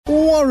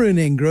Warren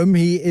Ingram,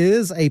 he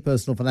is a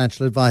personal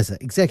financial advisor,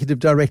 executive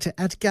director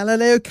at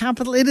Galileo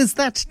Capital. It is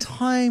that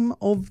time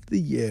of the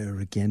year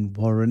again,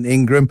 Warren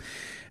Ingram,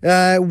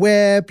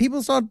 where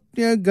people start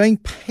going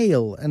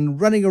pale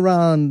and running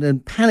around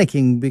and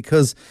panicking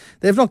because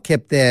they've not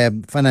kept their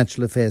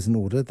financial affairs in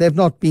order. They've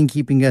not been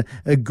keeping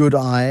a good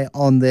eye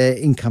on their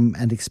income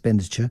and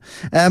expenditure.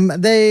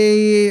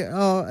 They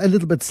are a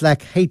little bit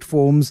slack, hate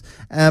forms,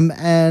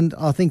 and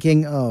are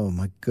thinking, oh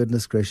my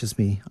goodness gracious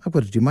me, I've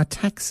got to do my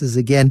taxes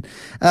again.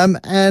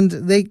 And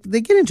they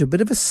get into a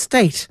bit of a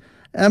state.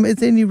 Is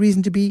there any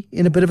reason to be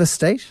in a bit of a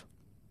state?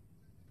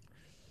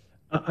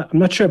 I'm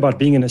not sure about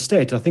being in a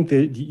state. I think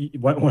that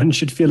one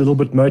should feel a little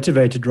bit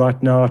motivated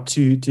right now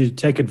to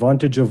take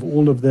advantage of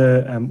all of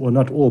the, well,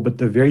 not all, but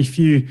the very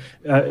few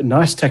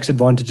nice tax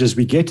advantages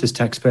we get as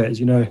taxpayers.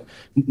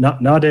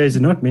 Nowadays,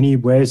 there are not many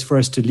ways for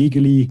us to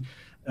legally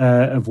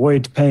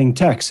avoid paying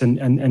tax,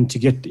 and to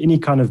get any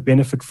kind of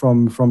benefit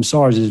from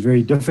SARS is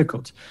very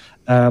difficult.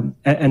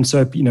 And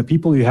so,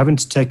 people who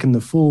haven't taken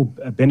the full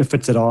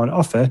benefits that are on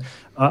offer,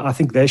 I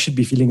think they should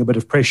be feeling a bit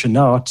of pressure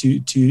now to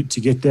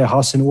get their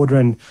house in order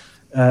and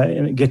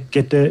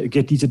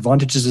get these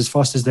advantages as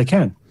fast as they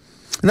can.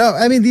 No,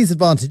 I mean, these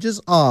advantages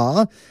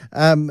are,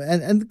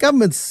 and the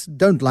governments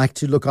don't like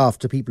to look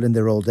after people in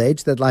their old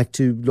age. They'd like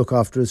to look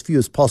after as few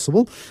as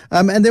possible.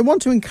 And they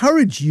want to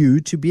encourage you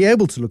to be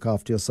able to look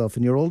after yourself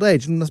in your old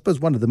age. And I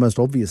suppose one of the most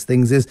obvious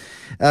things is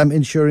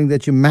ensuring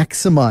that you're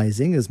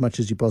maximizing as much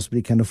as you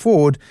possibly can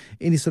afford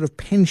any sort of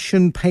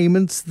pension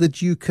payments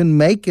that you can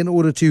make in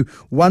order to,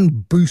 one,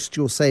 boost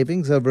your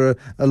savings over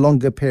a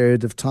longer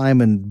period of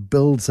time and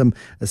build some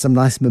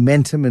nice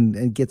momentum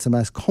and get some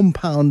nice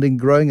compounding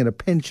growing in a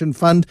pension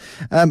fund.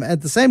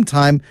 At the same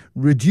time,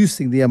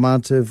 reducing the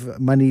amount of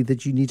money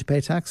that you need to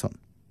pay tax on.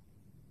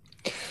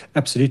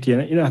 Absolutely,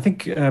 and I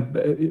think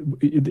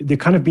there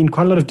kind of been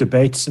quite a lot of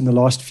debates in the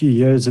last few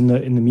years in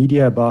the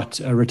media about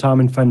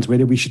retirement funds,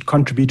 whether we should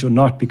contribute or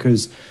not,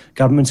 because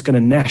government's going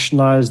to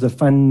nationalise the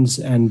funds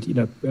and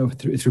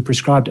through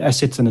prescribed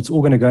assets, and it's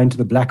all going to go into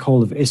the black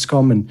hole of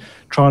Eskom and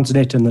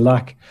Transnet and the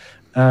like.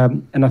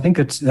 And I think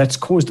that's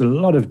caused a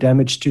lot of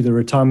damage to the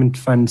retirement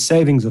fund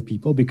savings of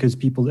people, because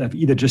people have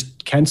either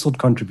just cancelled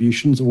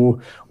contributions or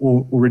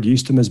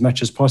reduced them as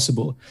much as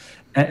possible.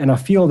 And I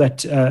feel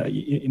that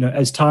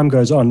as time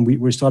goes on,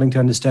 we're starting to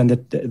understand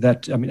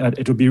that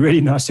it would be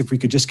really nice if we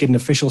could just get an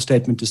official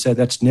statement to say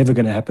that's never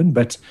going to happen.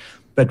 But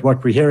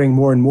what we're hearing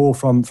more and more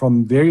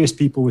from various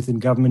people within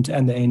government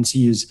and the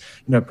ANC is,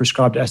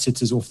 prescribed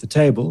assets is off the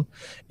table.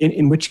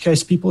 In which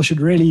case, people should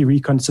really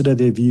reconsider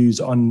their views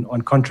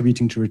on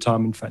contributing to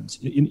retirement funds.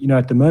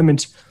 At the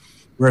moment,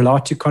 we're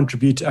allowed to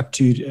contribute up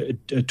to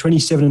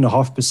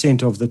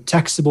 27.5% of the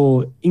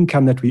taxable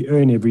income that we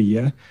earn every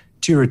year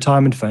to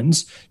retirement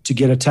funds to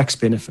get a tax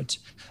benefit.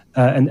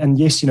 And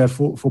yes,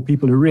 for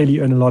people who really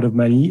earn a lot of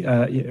money,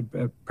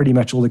 pretty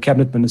much all the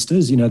cabinet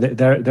ministers,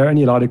 they're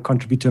only allowed to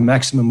contribute to a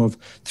maximum of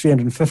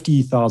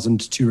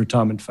 350,000 to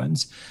retirement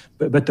funds.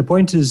 But the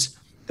point is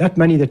that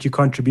money that you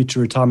contribute to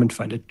retirement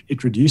fund,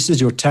 it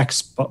reduces your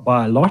tax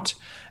by a lot.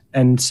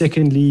 And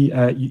secondly,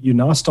 you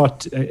now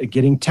start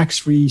getting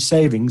tax-free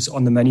savings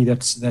on the money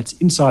that's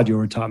inside your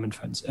retirement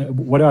funds.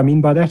 What do I mean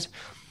by that?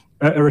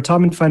 A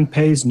retirement fund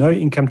pays no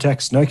income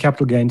tax, no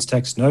capital gains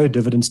tax, no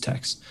dividends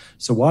tax.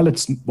 So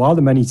while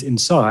the money's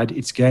inside,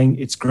 it's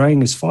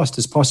growing as fast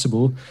as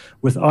possible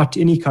without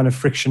any kind of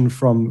friction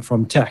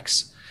from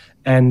tax.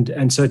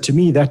 And so to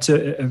me, that's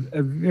a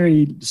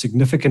very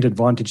significant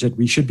advantage that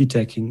we should be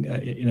taking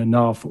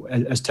now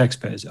as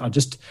taxpayers.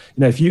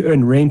 If you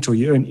earn rent or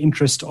you earn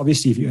interest,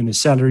 obviously if you earn a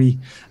salary,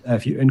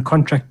 if you earn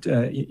contract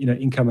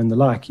income and the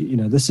like,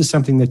 this is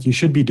something that you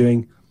should be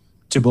doing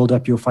to build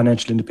up your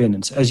financial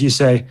independence. As you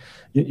say,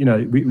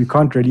 we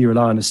can't really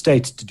rely on a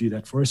state to do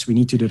that for us. We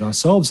need to do it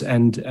ourselves,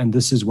 and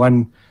this is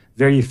one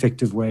very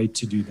effective way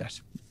to do that.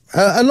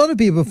 A lot of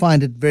people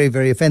find it very,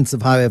 very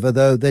offensive, however,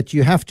 though, that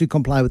you have to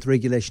comply with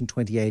Regulation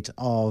 28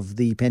 of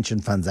the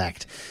Pension Funds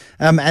Act.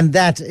 And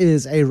that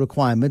is a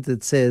requirement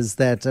that says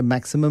that a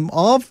maximum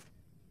of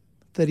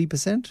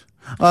 30%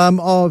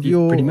 of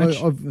your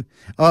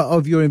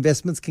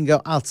investments can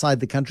go outside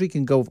the country,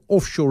 can go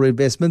offshore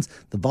investments.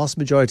 The vast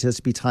majority has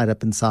to be tied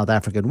up in South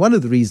Africa. And one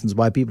of the reasons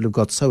why people have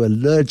got so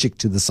allergic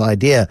to this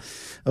idea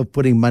of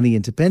putting money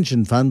into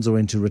pension funds or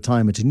into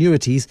retirement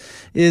annuities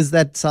is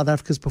that South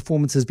Africa's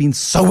performance has been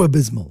so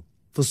abysmal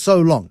for so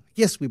long.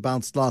 Yes, we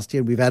bounced last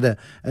year. We've had a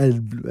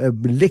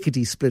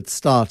lickety-split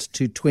start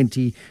to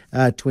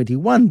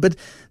 2021. But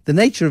the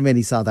nature of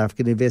many South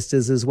African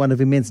investors is one of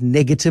immense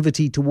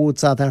negativity towards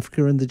South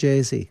Africa and the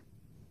JSE.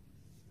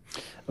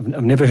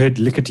 I've never heard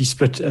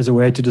lickety-split as a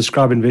way to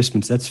describe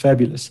investments. That's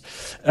fabulous.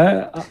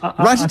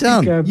 Write it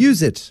down.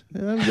 Use it.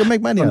 You'll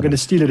make money. I'm going to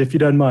steal it if you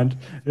don't mind.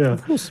 Yeah.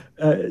 Of course.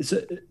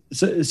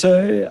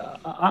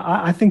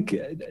 I think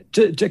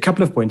a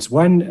couple of points.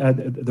 One,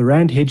 the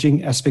rand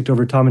hedging aspect of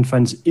retirement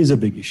funds is a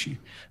big issue.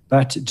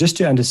 But just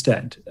to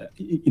understand,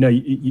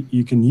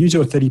 you can use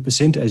your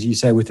 30%, as you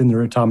say, within the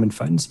retirement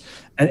funds.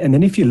 And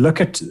then if you look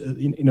at,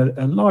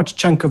 a large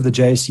chunk of the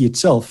JSE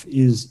itself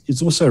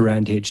is also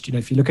rand hedged.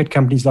 If you look at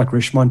companies like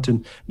Richmond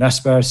and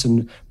Naspers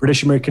and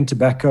British American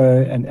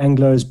Tobacco and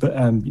Anglo's,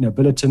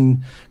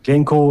 Billiton,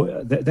 Glencore,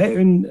 they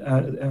earn,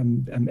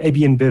 AB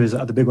InBev is the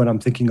other big one I'm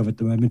thinking of at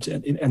the moment.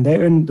 And they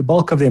earn the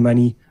bulk of their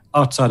money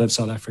outside of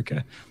South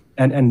Africa.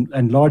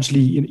 And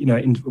largely,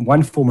 in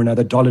one form or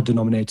another,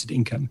 dollar-denominated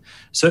income.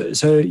 So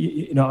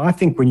I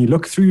think when you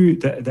look through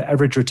the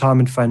average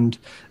retirement fund,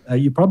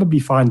 you probably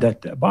find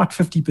that about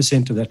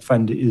 50% of that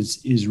fund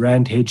is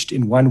rand hedged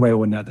in one way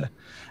or another.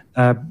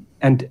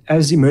 And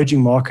as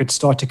emerging markets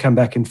start to come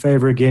back in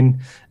favor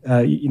again,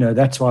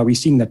 that's why we're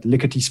seeing that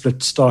liquidity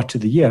split start to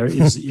the year.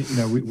 Is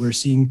we're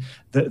seeing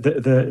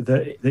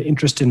the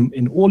interest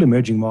in all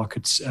emerging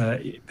markets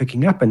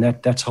picking up, and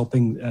that's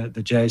helping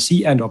the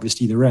JSE and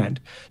obviously the rand.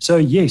 So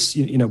yes,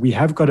 we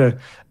have got a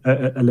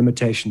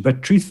limitation,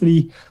 but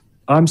truthfully,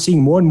 I'm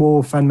seeing more and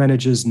more fund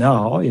managers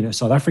now,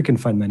 South African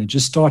fund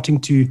managers,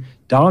 starting to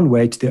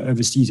downweight their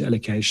overseas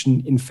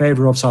allocation in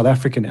favor of South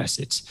African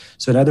assets.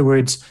 So in other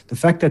words, the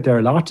fact that they're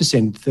allowed to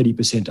send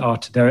 30%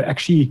 out, they're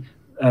actually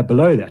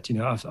below that.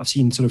 I've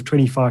seen sort of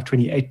 25,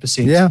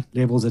 28%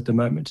 levels at the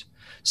moment.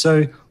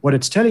 So what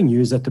it's telling you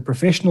is that the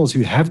professionals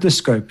who have the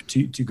scope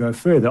to go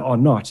further are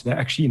not. They're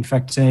actually, in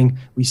fact, saying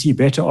we see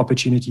better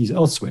opportunities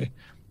elsewhere.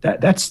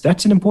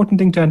 That's an important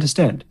thing to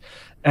understand.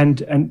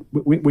 And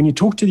when you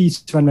talk to these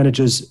fund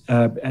managers,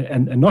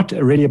 and not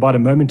really about a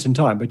moment in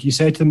time, but you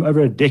say to them over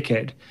a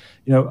decade,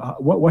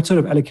 what sort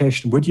of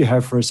allocation would you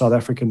have for a South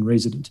African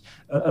resident?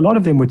 A lot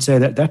of them would say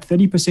that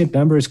 30%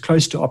 number is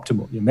close to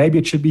optimal. Maybe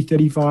it should be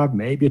 35,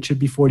 maybe it should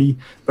be 40,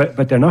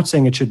 but they're not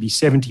saying it should be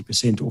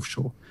 70%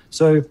 offshore.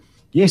 So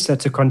yes,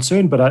 that's a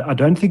concern, but I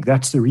don't think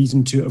that's the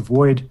reason to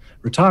avoid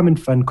retirement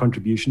fund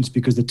contributions,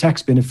 because the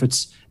tax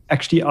benefits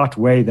actually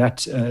outweigh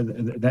that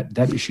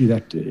issue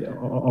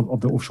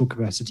of the offshore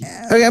capacity.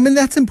 Okay, I mean,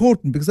 that's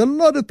important, because a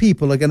lot of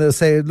people are going to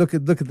say, look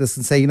at this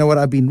and say, you know what,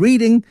 I've been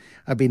reading,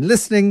 I've been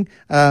listening.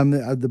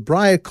 The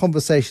Briar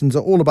conversations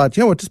are all about,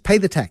 just pay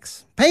the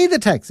tax. Pay the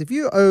tax. If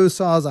you owe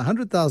SARS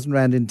 100,000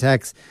 Rand in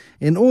tax,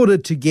 in order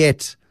to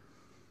get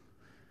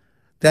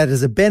that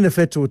as a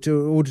benefit, or in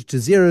order to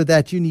zero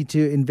that, you need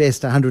to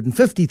invest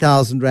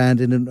 150,000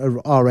 Rand in an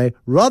RA.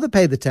 Rather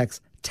pay the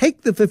tax.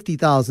 Take the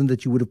 50,000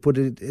 that you would have put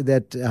of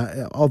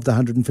the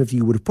 150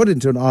 you would have put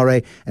into an RA,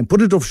 and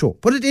put it offshore.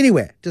 Put it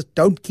anywhere. Just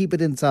don't keep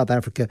it in South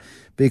Africa,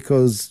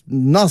 because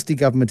nasty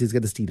government is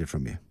going to steal it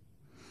from you.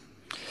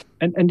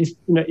 And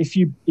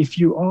if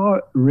you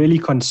are really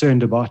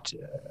concerned about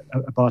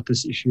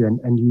this issue,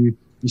 and you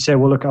say,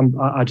 well, look,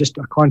 I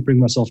can't bring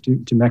myself to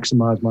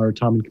maximize my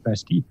retirement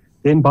capacity,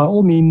 then by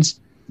all means,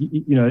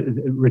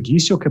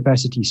 reduce your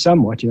capacity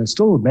somewhat.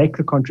 Still make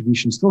the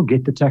contribution, still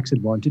get the tax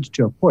advantage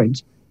to a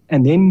point.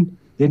 And then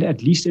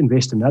at least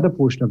invest another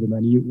portion of the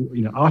money,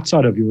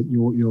 outside of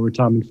your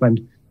retirement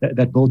fund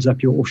that builds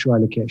up your offshore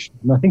allocation.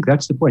 And I think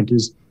that's the point.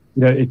 Is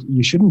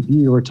you shouldn't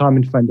view your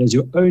retirement fund as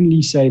your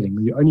only saving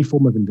or your only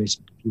form of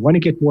investment. If you want to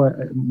get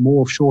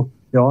more offshore,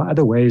 there are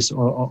other ways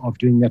of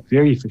doing that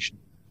very efficiently.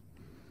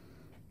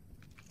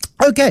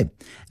 Okay,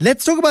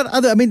 let's talk about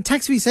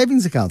tax-free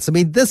savings accounts.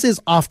 This is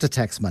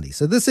after-tax money.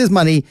 So this is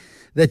money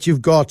that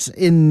you've got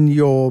in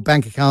your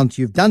bank account.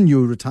 You've done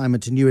your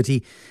retirement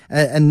annuity,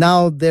 and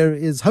now there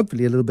is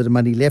hopefully a little bit of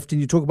money left. And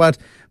you talk about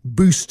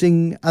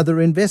boosting other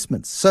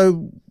investments.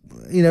 So,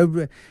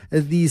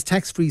 these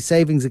tax-free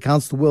savings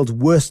accounts, the world's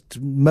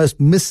most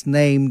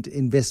misnamed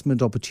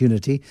investment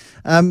opportunity.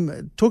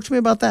 Talk to me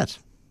about that.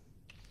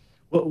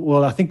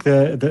 Well, I think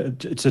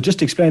so just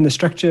to explain the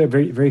structure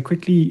very, very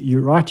quickly,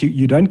 you're right.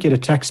 You don't get a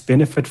tax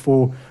benefit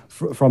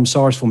from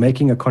SARS for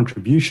making a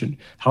contribution.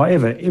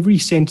 However, every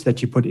cent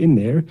that you put in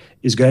there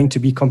is going to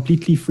be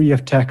completely free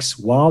of tax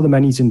while the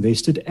money's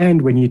invested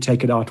and when you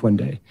take it out one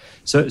day.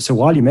 So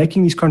while you're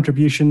making these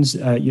contributions,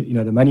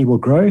 the money will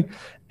grow,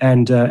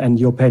 and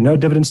you'll pay no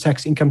dividends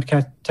tax, income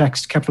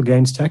tax, capital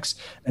gains tax.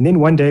 And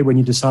then one day when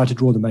you decide to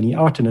draw the money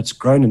out and it's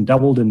grown and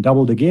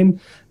doubled again,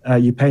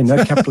 you pay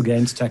no capital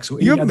gains tax or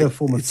any other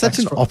form of tax.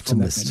 You're such an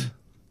optimist.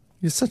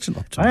 You're such an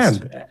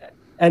optimist. I am.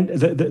 And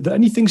the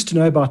only things to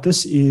know about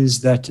this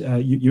is that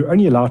you're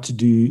only allowed to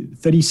do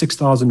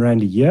 36,000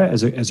 Rand a year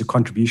as a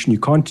contribution. You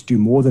can't do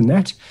more than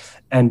that.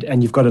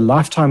 And you've got a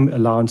lifetime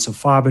allowance of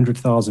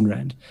 500,000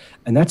 Rand.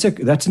 And that's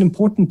an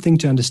important thing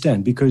to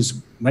understand,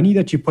 because money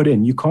that you put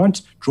in, you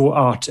can't draw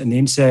out and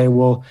then say,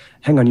 well,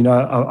 hang on,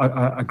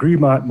 I grew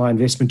my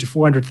investment to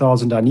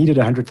 400,000. I needed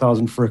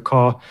 100,000 for a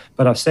car,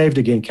 but I've saved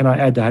again. Can I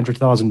add the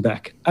 100,000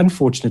 back?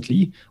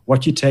 Unfortunately,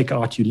 what you take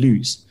out, you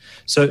lose.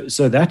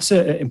 So that's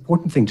an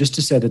important thing, just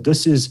to say that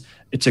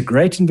it's a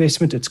great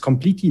investment. It's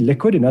completely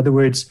liquid. In other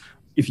words,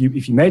 if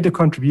you made the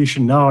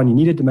contribution now and you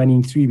needed the money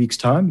in 3 weeks'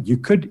 time, you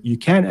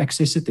can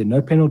access it. There are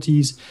no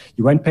penalties.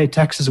 You won't pay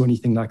taxes or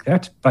anything like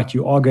that, but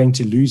you are going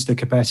to lose the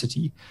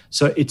capacity.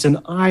 So it's an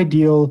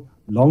ideal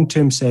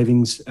long-term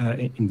savings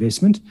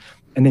investment.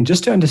 And then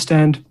just to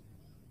understand,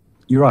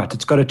 you're right,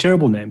 it's got a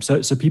terrible name.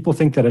 So people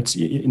think that it's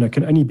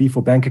can only be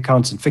for bank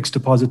accounts and fixed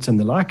deposits and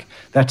the like.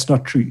 That's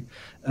not true.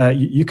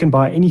 You can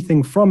buy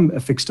anything from a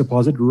fixed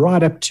deposit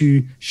right up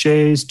to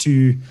shares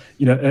to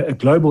a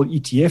global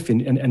ETF,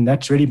 and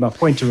that's really my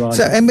point around.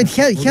 So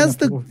here's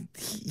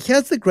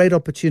the great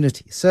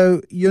opportunity.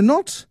 So you're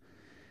not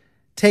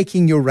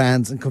taking your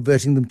rands and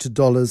converting them to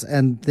dollars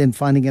and then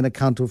finding an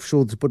account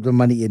offshore to put the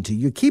money into.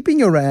 You're keeping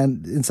your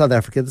rand in South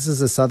Africa. This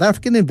is a South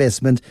African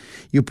investment.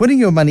 You're putting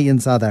your money in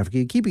South Africa.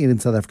 You're keeping it in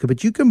South Africa,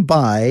 but you can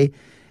buy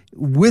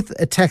with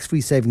a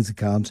tax-free savings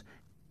account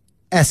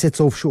assets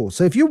offshore.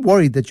 So if you're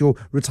worried that your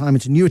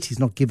retirement annuity is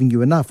not giving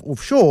you enough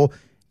offshore,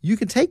 you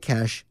can take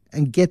cash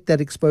and get that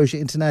exposure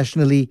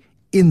internationally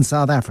in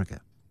South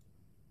Africa.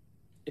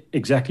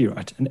 Exactly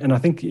right. And I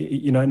think,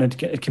 and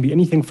it can be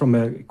anything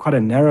from quite a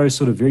narrow,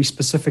 sort of very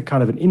specific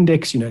kind of an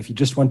index. If you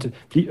just want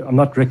to, I'm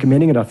not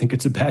recommending it. I think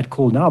it's a bad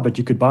call now, but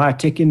you could buy a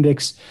tech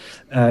index.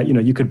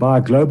 You could buy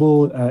a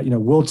global,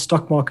 world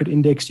stock market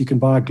index. You can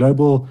buy a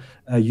global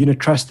unit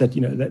trust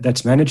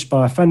that's managed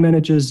by fund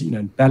managers,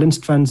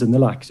 balanced funds and the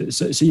like.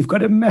 So you've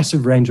got a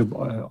massive range of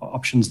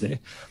options there.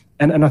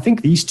 And I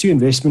think these two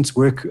investments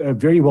work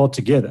very well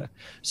together.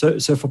 So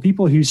for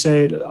people who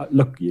say,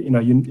 look,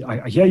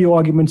 I hear your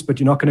arguments, but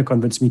you're not going to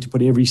convince me to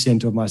put every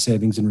cent of my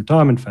savings in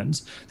retirement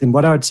funds, then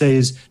what I would say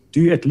is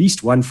do at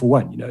least one for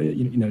one.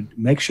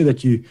 Make sure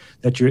that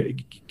you're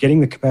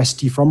getting the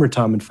capacity from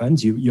retirement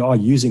funds, you are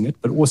using it,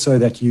 but also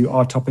that you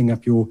are topping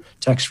up your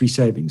tax-free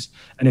savings.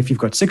 And if you've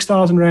got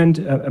 6,000 Rand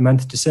a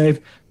month to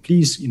save,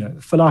 please,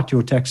 fill out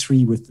your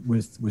tax-free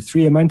with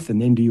 3 a month,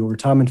 and then do your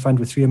retirement fund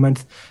with 3 a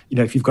month.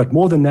 If you've got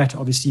more than that,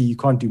 obviously you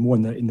can't do more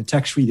in the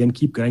tax-free. Then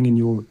keep going in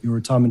your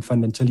retirement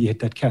fund until you hit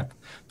that cap.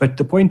 But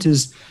the point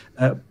is,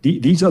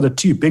 these are the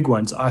two big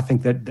ones I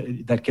think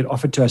that get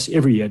offered to us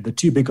every year. The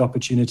two big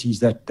opportunities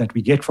that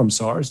we get from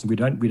SARS. We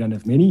don't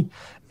have many.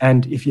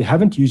 And if you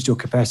haven't used your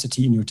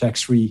capacity in your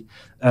tax-free,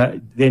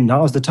 then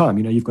now's the time.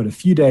 You've got a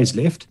few days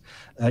left.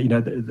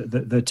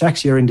 The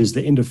tax year end is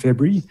the end of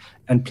February,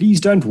 and please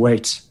don't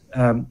wait.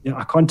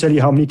 I can't tell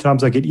you how many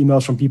times I get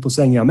emails from people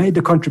saying, I made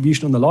the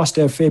contribution on the last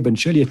day of Feb, and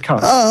surely it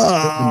counts.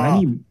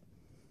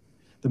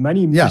 The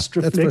money must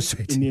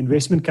reflect in the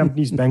investment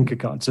company's bank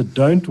account. So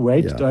don't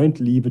wait. Yeah.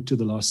 Don't leave it to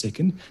the last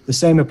second. The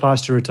same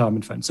applies to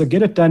retirement funds. So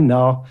get it done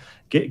now.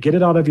 Get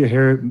it out of your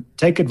hair.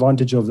 Take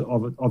advantage of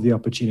the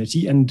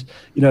opportunity. And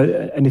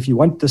if you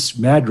want this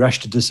mad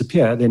rush to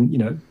disappear,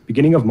 then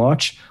beginning of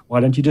March, why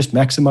don't you just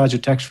maximize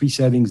your tax-free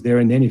savings there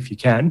and then if you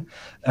can,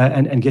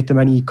 and get the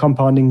money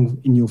compounding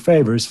in your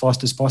favor as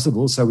fast as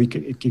possible, so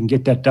it can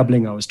get that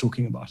doubling I was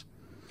talking about.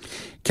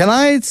 Can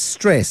I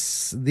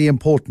stress the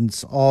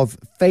importance of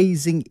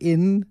phasing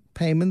in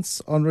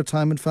payments on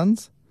retirement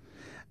funds?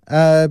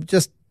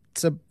 Just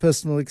a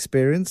personal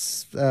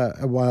experience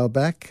a while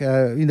back.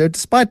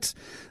 Despite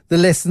the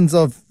lessons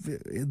of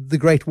the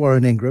great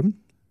Warren Ingram,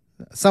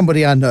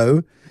 somebody I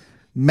know,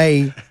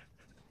 May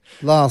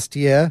last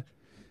year,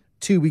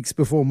 2 weeks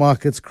before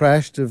markets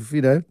crashed, have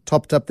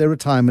topped up their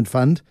retirement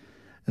fund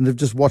and have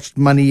just watched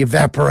money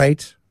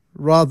evaporate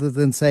rather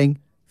than saying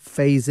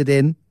phase it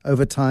in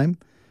over time.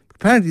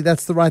 Apparently,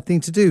 that's the right thing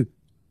to do.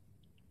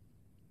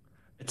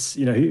 It's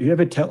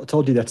whoever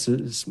told you that's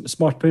a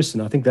smart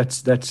person. I think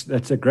that's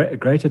a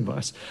great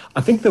advice. I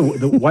think the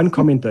one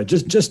comment though,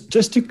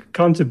 just to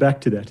counter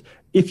back to that,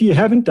 if you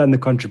haven't done the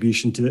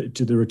contribution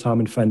to the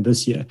retirement fund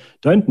this year,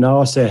 don't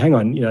now say, hang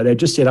on, they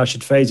just said I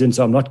should phase in,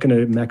 so I'm not going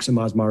to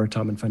maximize my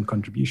retirement fund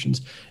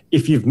contributions.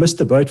 If you've missed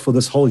the boat for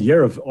this whole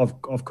year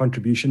of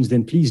contributions,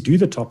 then please do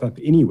the top up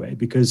anyway,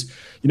 because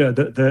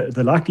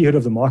the likelihood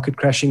of the market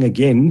crashing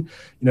again,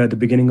 at the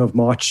beginning of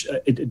March,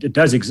 it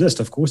does exist.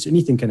 Of course,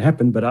 anything can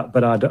happen, but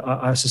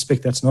I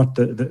suspect that's not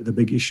the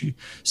big issue.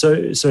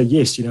 So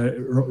yes,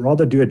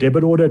 rather do a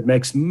debit order. It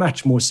makes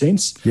much more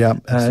sense. Yeah,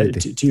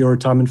 to your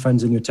retirement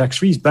funds and your tax.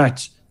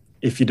 But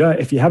if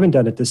you haven't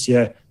done it this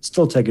year,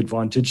 still take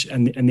advantage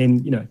and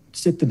then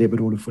set the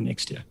debit order for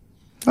next year.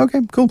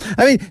 Okay, cool.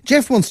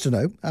 Jeff wants to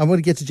know, I want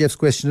to get to Jeff's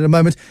question in a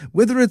moment,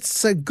 whether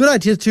it's a good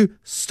idea to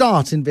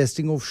start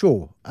investing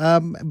offshore.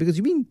 Because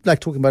you've been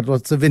talking about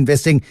lots of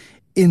investing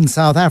in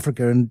South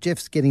Africa, and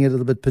Jeff's getting a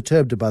little bit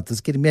perturbed about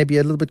this, getting maybe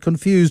a little bit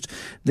confused.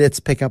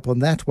 Let's pick up on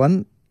that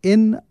one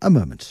in a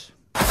moment.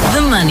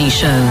 The Money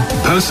Show.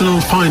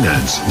 Personal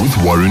Finance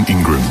with Warren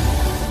Ingram.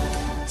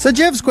 So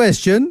Jeff's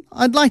question,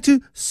 I'd like to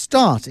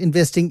start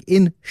investing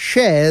in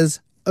shares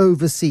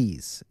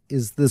overseas.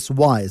 Is this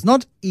wise?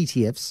 Not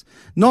ETFs,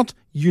 not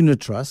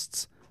unit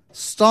trusts.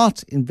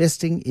 Start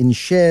investing in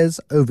shares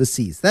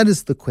overseas. That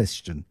is the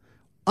question.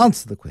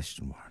 Answer the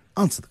question, Warren.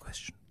 Answer the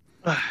question.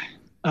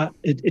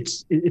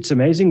 It's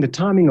amazing the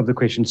timing of the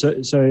question. So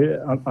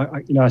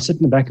I sit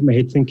in the back of my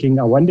head thinking,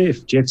 I wonder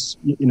if Jeff's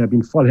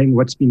been following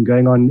what's been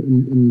going on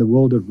in the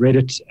world of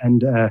Reddit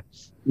and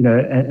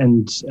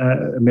and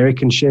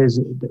American shares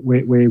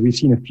where we've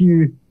seen a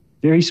few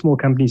very small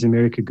companies in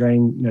America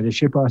going, their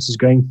share prices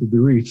going through the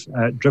roof,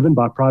 driven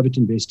by private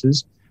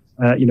investors,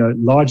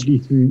 largely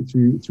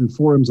through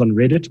forums on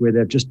Reddit where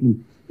they've just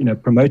been,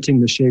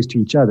 promoting the shares to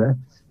each other.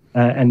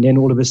 And then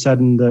all of a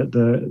sudden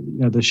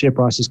the share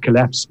prices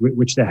collapse,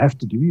 which they have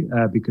to do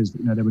because,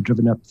 they were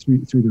driven up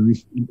through the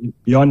roof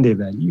beyond their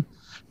value.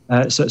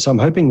 So I'm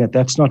hoping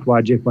that's not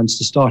why Jeff wants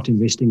to start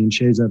investing in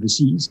shares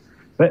overseas.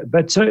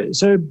 But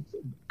so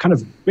kind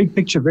of big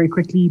picture, very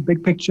quickly,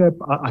 big picture,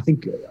 I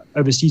think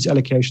overseas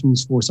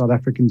allocations for South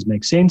Africans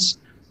make sense.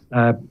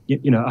 I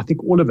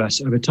think all of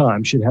us over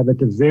time should have at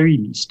the very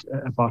least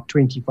about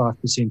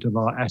 25% of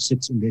our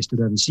assets invested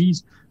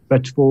overseas.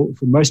 But for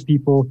most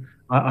people,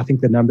 I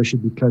think the number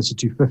should be closer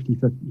to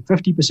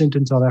 50%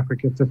 in South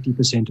Africa,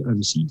 50%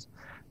 overseas.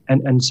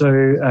 And so,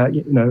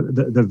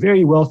 the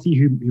very wealthy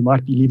who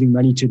might be leaving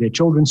money to their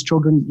children's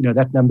children,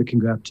 that number can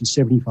go up to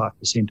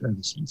 75%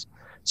 overseas.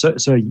 So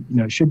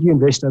should you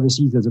invest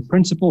overseas as a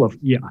principle of,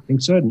 yeah, I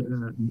think so,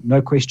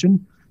 no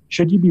question.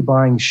 Should you be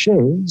buying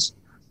shares?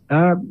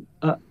 I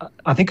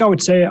think I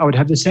would say I would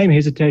have the same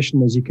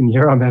hesitation as you can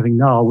hear I'm having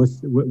now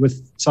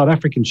with South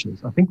African shares.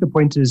 I think the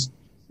point is,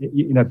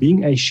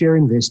 being a share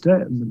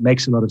investor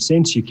makes a lot of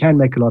sense. You can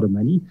make a lot of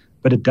money,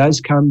 but it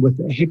does come with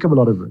a heck of a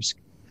lot of risk.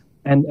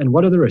 And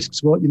what are the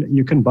risks? Well,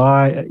 you can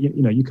buy,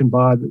 you can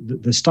buy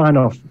the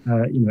Steinhoff,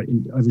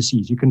 in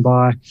overseas. You can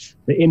buy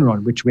the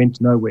Enron, which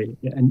went nowhere,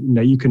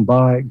 and you can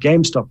buy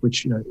GameStop,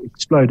 which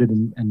exploded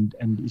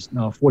and is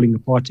now falling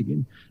apart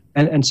again.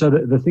 And so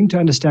the thing to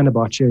understand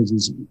about shares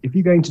is, if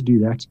you're going to do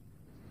that,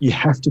 you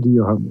have to do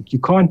your homework. You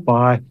can't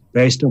buy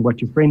based on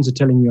what your friends are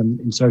telling you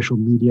in social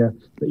media,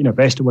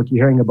 based on what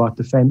you're hearing about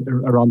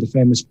around the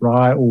famous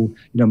Braai or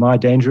my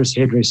dangerous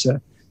hairdresser.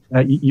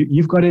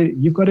 You've got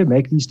to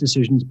make these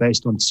decisions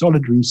based on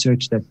solid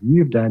research that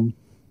you've done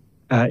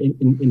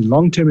in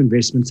long-term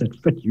investments that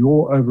fit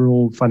your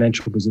overall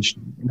financial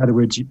position. In other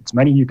words, it's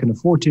money you can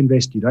afford to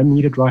invest. You don't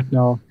need it right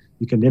now.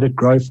 You can let it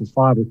grow for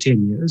 5 or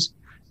 10 years.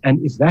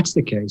 And if that's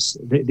the case,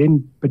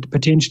 then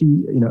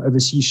potentially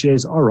overseas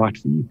shares are right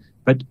for you.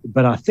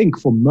 But I think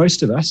for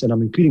most of us, and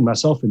I'm including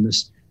myself in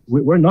this,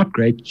 we're not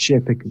great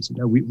share pickers.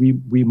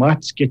 We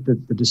might get the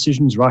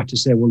decisions right to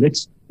say, well,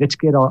 let's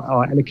get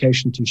our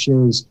allocation to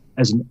shares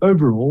as an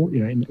overall,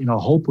 in our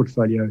whole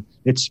portfolio.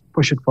 Let's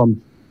push it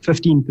from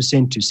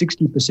 15% to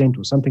 60%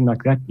 or something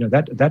like that.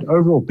 That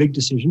overall big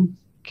decision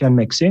can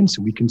make sense.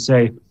 We can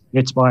say,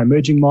 let's buy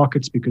emerging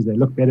markets because they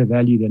look better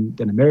value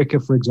than America,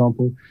 for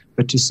example.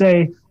 But to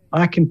say,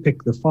 I can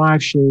pick the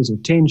 5 shares or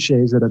 10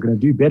 shares that are going to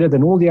do better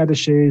than all the other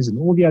shares and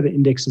all the other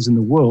indexes in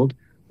the world,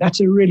 that's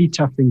a really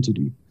tough thing to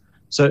do.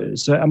 So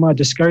am I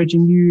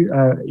discouraging you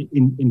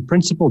in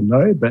principle?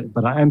 No,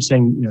 but I am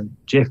saying,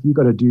 Jeff, you've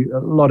got to do a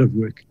lot of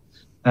work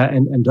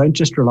and don't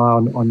just rely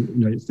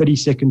on 30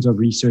 seconds of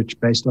research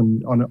based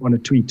on a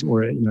tweet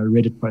or a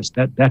Reddit post.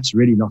 That's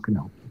really not going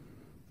to help.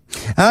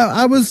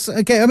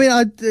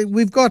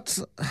 We've got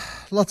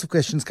lots of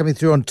questions coming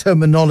through on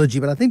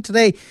terminology, but I think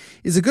today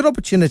is a good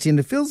opportunity, and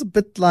it feels a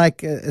bit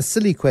like a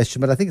silly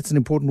question, but I think it's an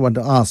important one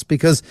to ask,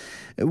 because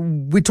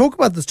we talk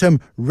about this term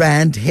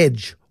rand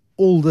hedge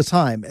all the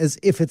time as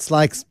if it's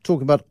like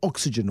talking about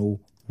oxygen or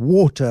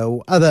water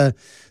or other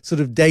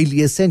sort of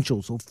daily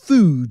essentials or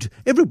food.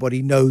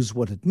 Everybody knows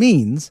what it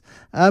means.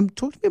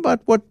 Talk to me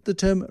about what the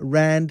term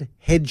rand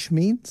hedge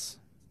means.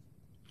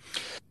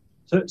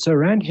 So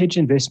rand hedge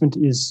investment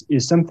is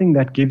something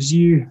that gives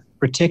you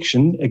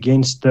protection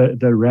against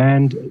the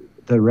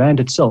rand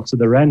itself. So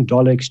the rand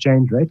dollar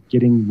exchange rate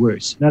getting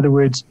worse. In other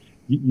words,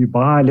 you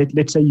buy,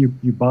 let's say you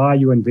buy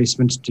your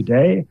investment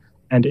today,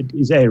 and it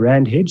is a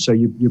rand hedge. So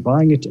you're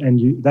buying it,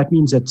 and that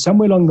means that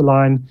somewhere along the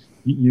line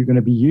you're going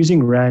to be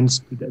using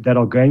rands that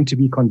are going to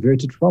be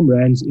converted from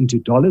rands into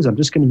dollars. I'm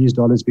just going to use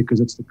dollars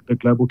because it's the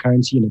global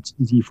currency and it's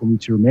easy for me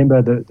to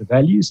remember the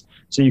values.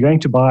 So you're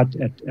going to buy it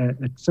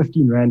at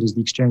 15 rand is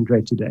the exchange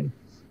rate today.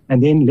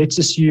 And then let's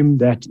assume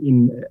that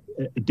in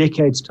a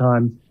decade's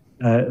time,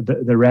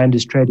 the rand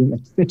is trading at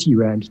 30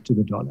 rand to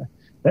the dollar.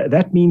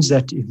 That means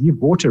that if you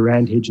bought a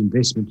rand hedge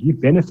investment, you've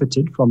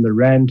benefited from the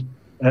rand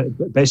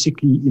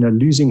basically,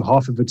 losing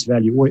half of its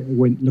value, or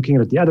looking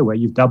at it the other way,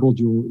 you've doubled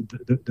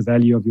the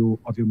value of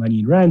your money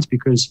in rands,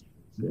 because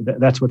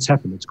that's what's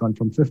happened. It's gone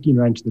from 15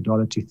 rand to the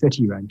dollar to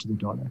 30 rand to the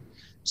dollar.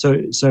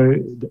 So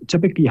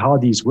typically how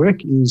these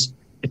work is,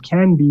 it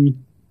can be,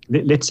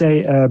 let's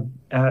say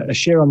a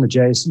share on the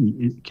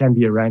JSE, it can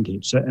be a rand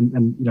hedge. So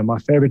and my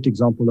favorite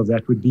example of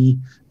that would be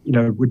a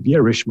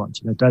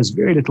Richemont. It does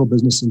very little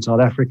business in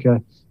South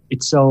Africa.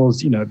 It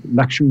sells,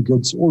 luxury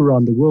goods all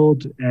around the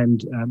world,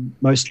 and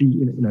mostly,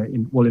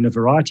 in a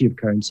variety of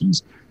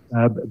currencies.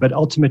 But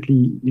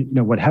ultimately,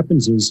 what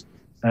happens is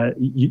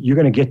you're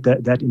going to get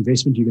that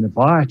investment. You're going to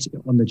buy it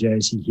on the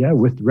JSE here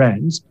with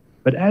rands.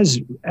 But as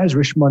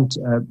Richemont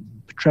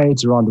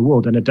trades around the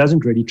world, and it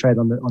doesn't really trade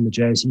on the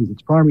JSE,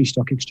 its primary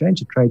stock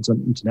exchange. It trades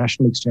on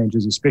international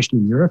exchanges, especially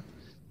in Europe.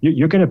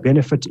 You're going to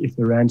benefit if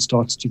the rand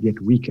starts to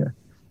get weaker.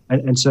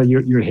 And so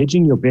you're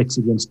hedging your bets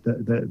against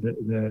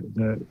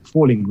the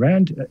falling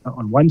rand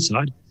on one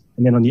side.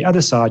 And then on the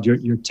other side,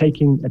 you're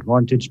taking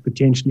advantage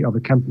potentially of a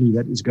company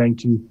that is going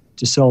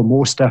to sell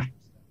more stuff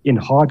in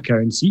hard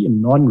currency,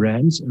 in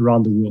non-rands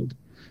around the world.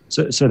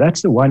 So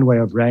that's the one way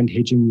of rand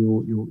hedging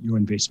your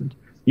investment.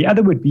 The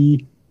other would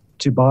be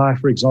to buy,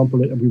 for example,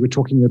 we were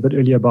talking a bit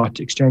earlier about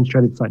exchange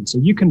traded funds. So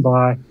you can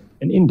buy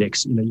an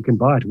index, you can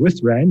buy it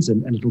with rands,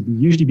 and it'll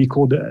usually be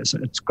called, so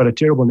it's got a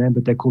terrible name,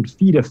 but they're called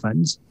feeder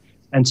funds.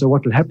 And so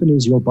what will happen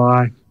is you'll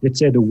buy, let's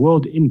say, the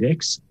world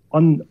index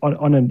on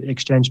an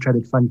exchange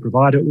traded fund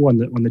provider or on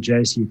the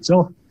JSE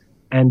itself,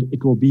 and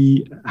it will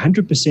be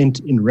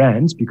 100% in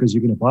rands because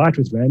you're going to buy it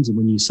with rands, and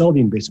when you sell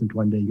the investment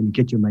one day, you're going to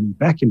get your money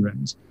back in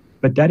rands.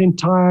 But that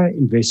entire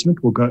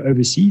investment will go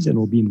overseas and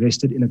will be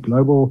invested in a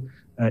global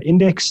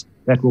index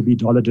that will be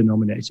dollar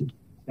denominated.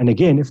 And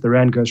again, if the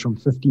rand goes from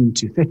 15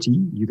 to 30,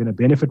 you're going to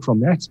benefit from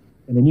that,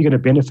 and then you're going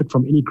to benefit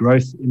from any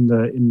growth in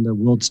the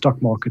world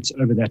stock markets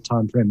over that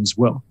time frame as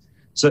well.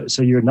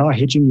 So you're now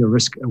hedging your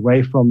risk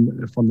away from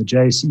the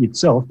JSE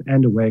itself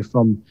and away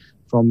from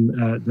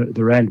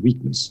the rand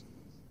weakness.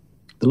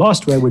 The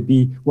last way would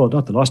be, well,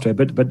 not the last way,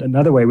 but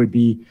another way would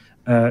be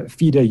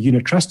feeder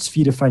unit trusts,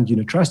 feeder fund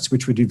unit trusts,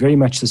 which would do very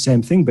much the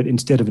same thing, but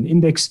instead of an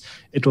index,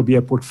 it will be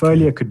a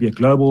portfolio. It could be a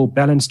global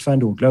balanced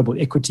fund or global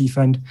equity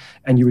fund,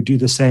 and you would do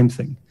the same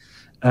thing.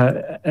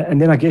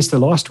 And then I guess the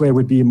last way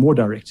would be more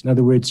direct. In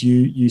other words,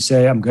 you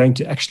say, I'm going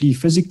to actually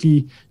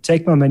physically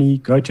take my money,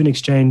 go to an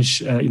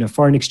exchange,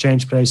 foreign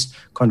exchange place,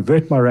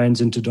 convert my rands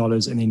into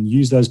dollars, and then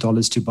use those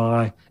dollars to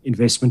buy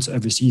investments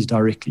overseas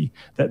directly.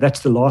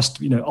 That's the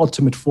last,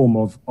 ultimate form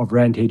of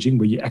rand hedging,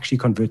 where you actually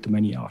convert the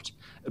money out.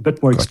 A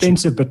bit more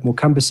expensive, a bit more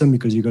cumbersome,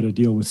 because you've got to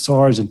deal with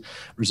SARS and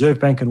Reserve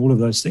Bank and all of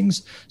those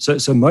things.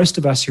 So most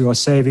of us who are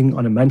saving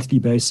on a monthly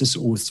basis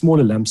or with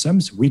smaller lump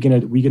sums, we're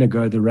gonna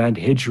go the rand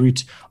hedge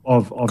route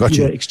of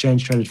either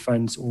exchange traded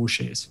funds or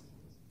shares.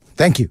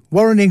 Thank you.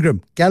 Warren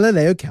Ingram,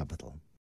 Galileo Capital.